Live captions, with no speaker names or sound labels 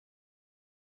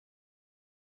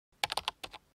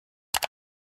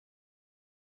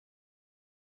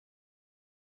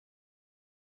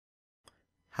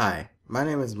Hi, my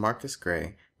name is Marcus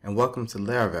Gray, and welcome to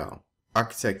Laravel,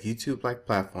 Architect YouTube-Like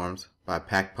Platforms by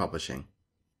Pack Publishing.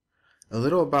 A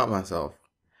little about myself.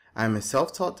 I am a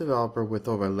self-taught developer with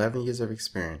over 11 years of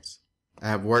experience. I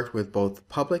have worked with both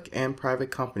public and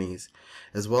private companies,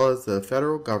 as well as the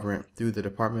federal government through the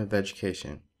Department of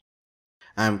Education.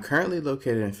 I am currently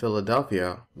located in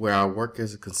Philadelphia, where I work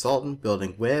as a consultant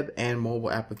building web and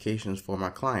mobile applications for my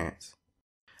clients.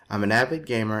 I'm an avid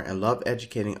gamer and love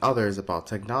educating others about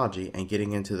technology and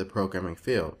getting into the programming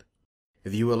field.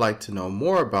 If you would like to know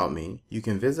more about me, you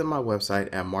can visit my website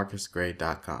at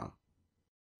marcusgray.com.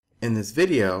 In this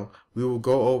video, we will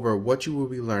go over what you will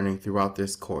be learning throughout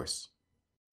this course.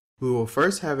 We will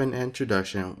first have an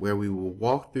introduction where we will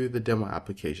walk through the demo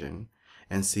application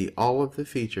and see all of the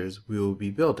features we will be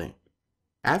building.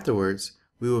 Afterwards,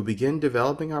 we will begin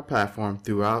developing our platform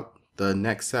throughout the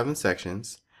next 7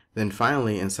 sections. Then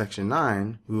finally, in Section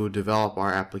 9, we will develop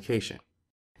our application.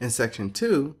 In Section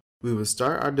 2, we will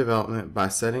start our development by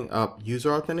setting up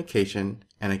user authentication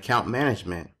and account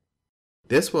management.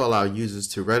 This will allow users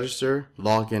to register,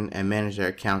 log in, and manage their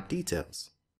account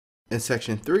details. In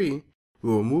Section 3, we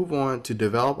will move on to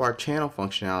develop our channel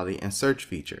functionality and search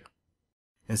feature.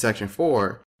 In Section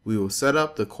 4, we will set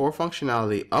up the core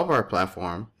functionality of our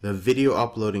platform, the video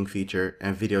uploading feature,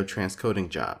 and video transcoding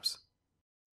jobs.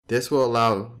 This will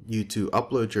allow you to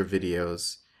upload your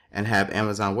videos and have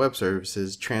Amazon Web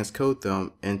Services transcode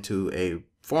them into a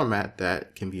format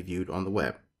that can be viewed on the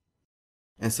web.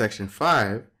 In Section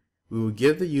 5, we will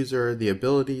give the user the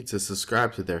ability to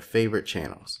subscribe to their favorite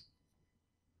channels.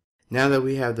 Now that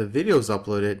we have the videos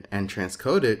uploaded and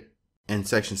transcoded, in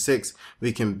Section 6,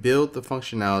 we can build the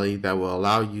functionality that will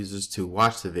allow users to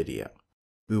watch the video.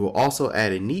 We will also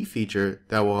add a neat feature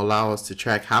that will allow us to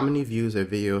track how many views a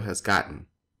video has gotten.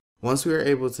 Once we are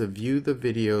able to view the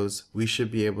videos, we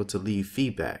should be able to leave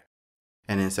feedback.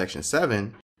 And in Section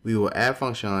 7, we will add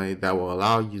functionality that will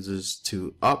allow users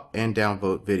to up and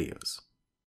downvote videos.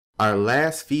 Our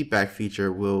last feedback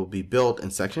feature will be built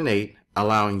in Section 8,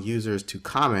 allowing users to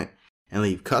comment and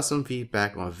leave custom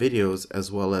feedback on videos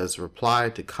as well as reply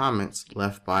to comments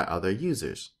left by other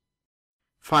users.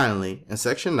 Finally, in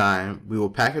Section 9, we will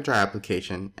package our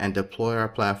application and deploy our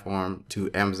platform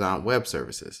to Amazon Web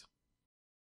Services.